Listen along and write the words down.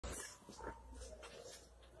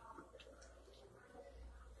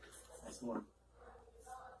one.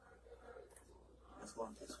 That's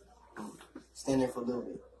one picture. Stand there for a little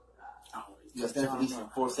bit. You gotta stand there for at least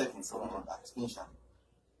 4 seconds so I can screenshot it.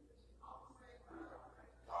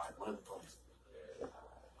 Alright, what other pose?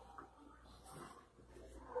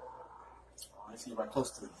 Alright, see you right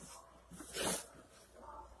close to it.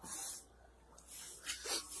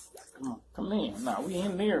 Come in. Nah, we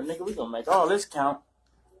in there, nigga. We gonna make all this count.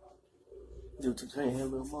 Do to tell you a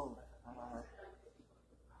little more.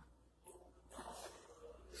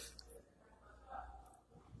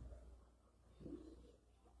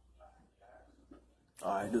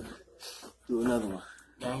 Alright, do another one.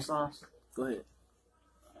 Gang songs? Go ahead.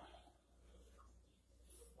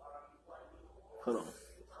 Hold on.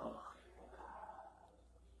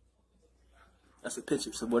 That's a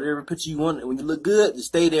picture. So whatever picture you want, when you look good, just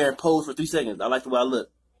stay there and pose for 3 seconds. I like the way I look.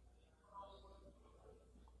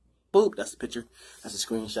 Boop, that's the picture. That's a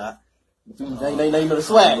screenshot. Now you know the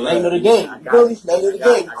swag. Now you know the game. Really? Now you know the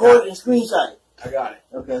game. Record it and screenshot it. I got it.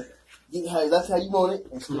 Okay. That's how you want it.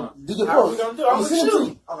 Do your How pose. we gonna do? I'm gonna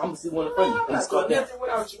shoot. I'm gonna see one in front of you. I'm not doing nothing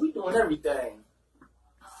without you. We doing everything.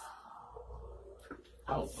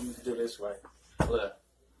 Oh, let me do this way. Look.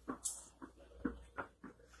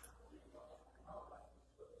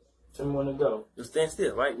 Tell me when to go. Just stand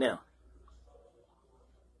still right now.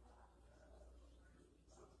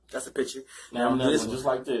 That's a picture. Now I'm this just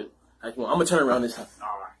like this. I'm gonna turn around this time.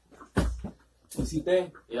 All right. You see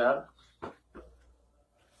that? Yeah.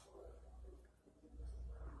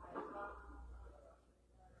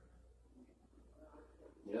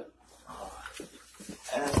 Yep.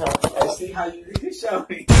 I see how you show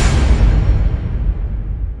me.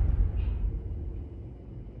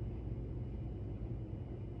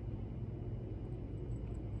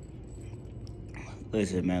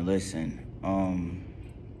 Listen, man, listen.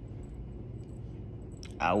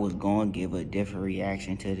 I was going to give a different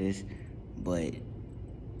reaction to this, but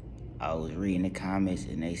I was reading the comments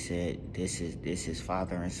and they said this is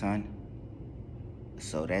father and son.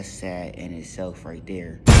 So that's sad in itself right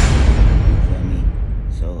there. You feel me?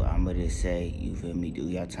 So I'm going to just say, you feel me, do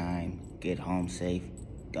your time, get home safe,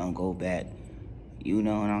 don't go back. You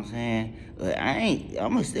know what I'm saying? But I'm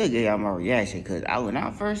going to still give y'all my reaction, because when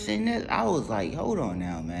I first seen this, I was like, hold on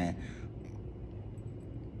now, man.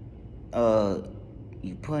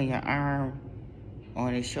 You putting your arm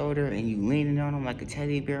on his shoulder and you leaning on him like a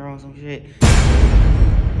teddy bear on some shit.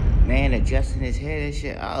 Man adjusting his head and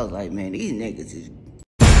shit. I was like, man, these niggas is